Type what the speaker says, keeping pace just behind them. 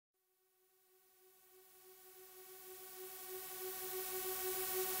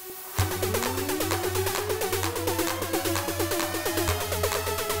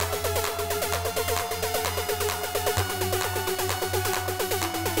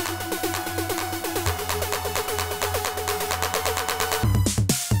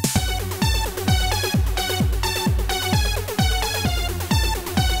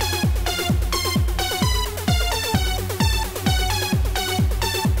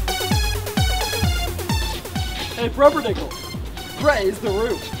Hey, Brumperdingle, praise the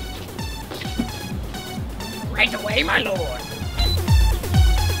root. Right away, my lord.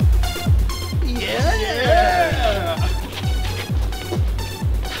 Yeah!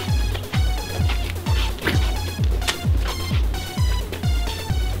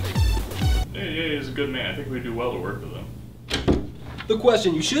 Hey, he's a good man. I think we'd do well to work with him. The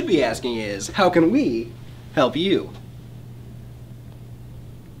question you should be asking is, how can we help you?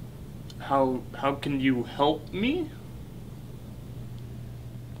 How can you help me?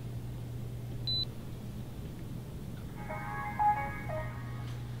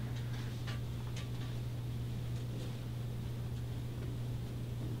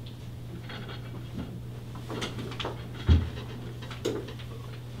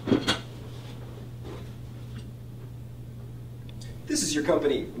 This is your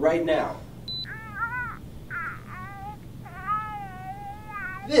company right now.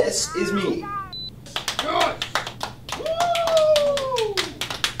 This is me. Good! Woo!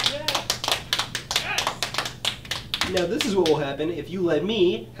 Now this is what will happen if you let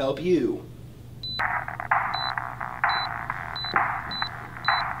me help you.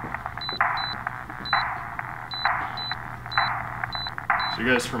 So you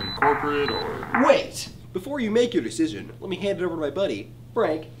guys from corporate or? Wait! Before you make your decision, let me hand it over to my buddy,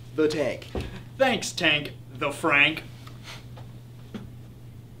 Frank the Tank. Thanks, Tank the Frank.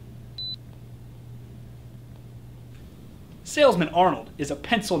 Salesman Arnold is a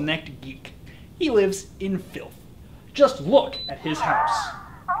pencil-necked geek. He lives in filth. Just look at his house.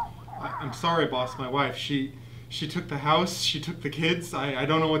 I'm sorry, boss. My wife, she took the house, she took the kids. I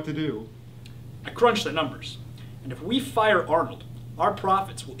don't know what to do. I crunched the numbers, and if we fire Arnold, our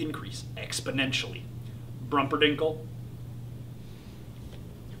profits will increase exponentially. Brumperdingle.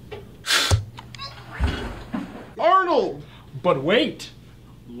 Arnold! But wait!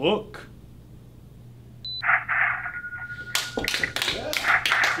 Look.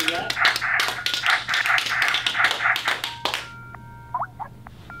 See that?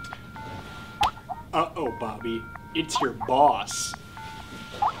 Uh-oh, Bobby. It's your boss.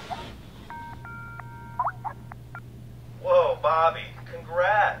 Whoa, Bobby,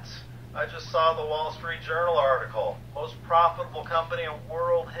 congrats. I just saw the Wall Street Journal article. Most profitable company in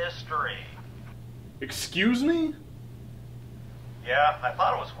world history. Excuse me? Yeah, I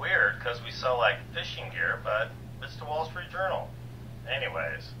thought it was weird because we sell like fishing gear, but it's the Wall Street Journal.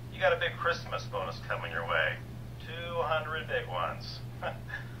 Anyways, you got a big Christmas bonus coming your way. 200 big ones.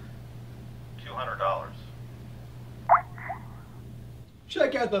 $200.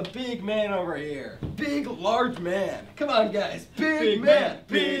 Check out the big man over here. Big, large man. Come on, guys. Big man,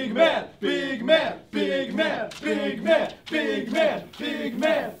 big man, big man, big man, big man, big man, big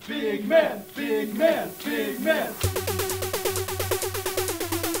man, big man, big man, big man.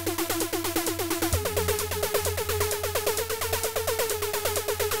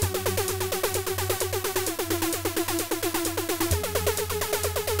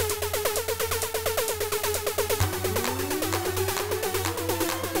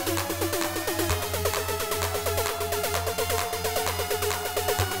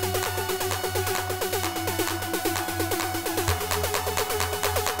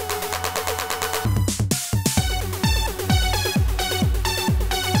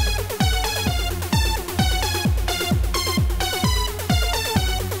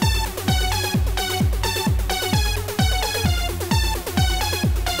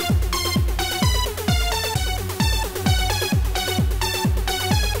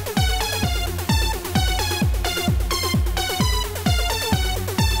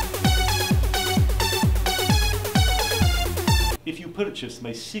 If you purchase my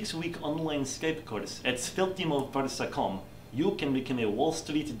 6-week online Skype course at sveltemovparsa.com, you can become a Wall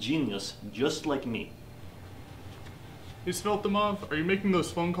Street genius just like me. Hey, Sveltemov, are you making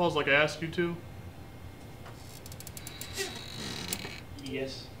those phone calls like I asked you to?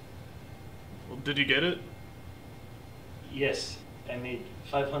 Yes. Well, did you get it? Yes. I made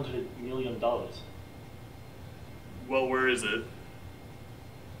 $500 million. Well, where is it?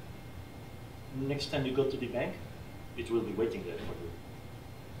 Next time you go to the bank, it will be waiting there for you.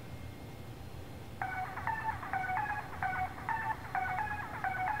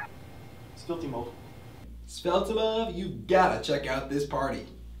 Sveltemov. Sveltemov, you gotta check out this party.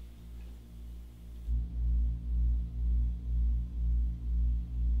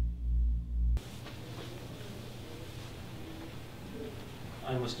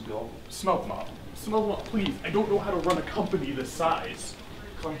 I must go. Sveltemov. Sveltemov, please. I don't know how to run a company this size.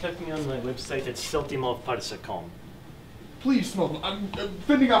 Contact me on my website at sveltemovparsa.com. Please, Sveltemov. I'm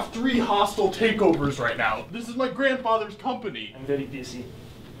fending off 3 hostile takeovers right now. This is my grandfather's company. I'm very busy.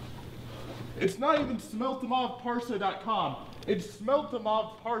 It's not even smeltomovparsa.com. It's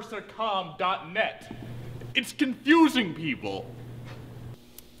smeltomovparsacom.net. It's confusing people.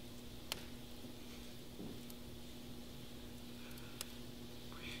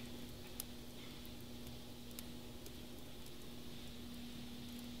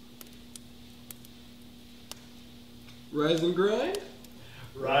 Rise and grind?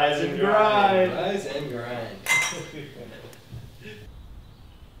 Rise and grind. Rise and grind.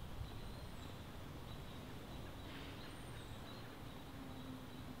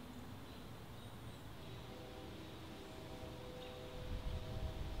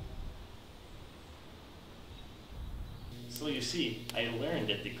 So you see, I learned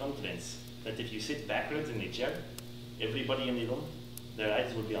at the conference that if you sit backwards in the chair, everybody in the room, their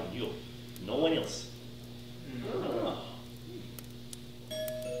eyes will be on you, no one else. Oh.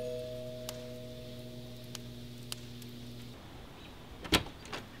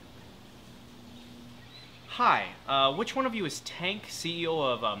 Hi, which one of you is Tank, CEO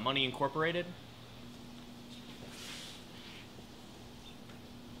of Money Incorporated?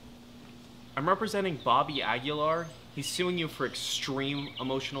 I'm representing Bobby Aguilar. He's suing you for extreme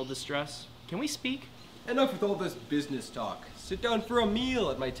emotional distress. Can we speak? Enough with all this business talk. Sit down for a meal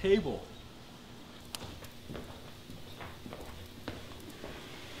at my table.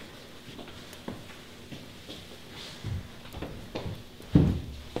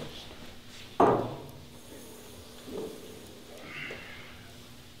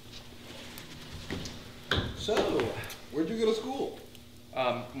 So, where'd you go to school?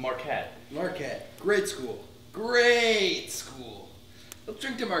 Marquette. Marquette. Great school. Great school. Let's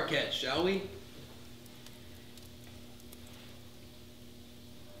drink to Marquette, shall we?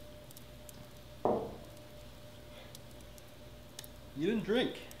 You didn't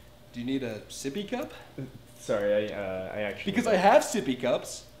drink. Do you need a sippy cup? Sorry, I actually... Because I have sippy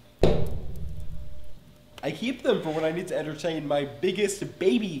cups. I keep them for when I need to entertain my biggest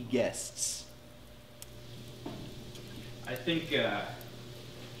baby guests. I think, sorry.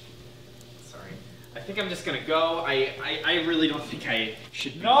 I think I'm just gonna go. I really don't think I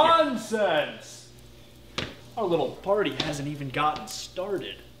should be here. Nonsense! Our little party hasn't even gotten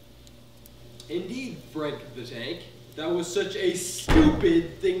started. Indeed, Frank the Tank. That was such a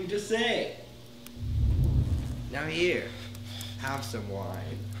stupid thing to say. Now here, have some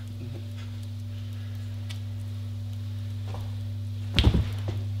wine.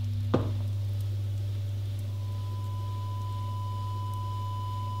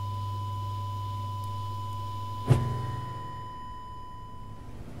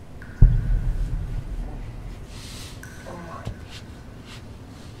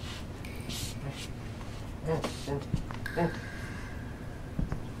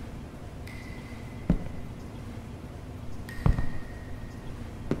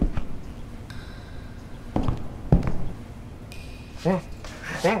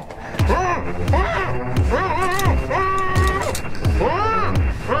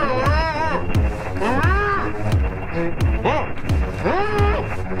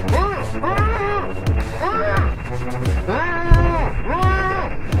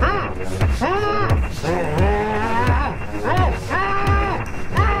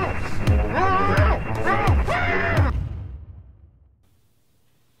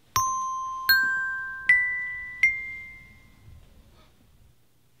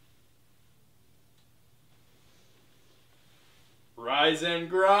 Rise and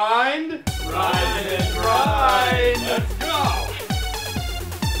grind. Rise and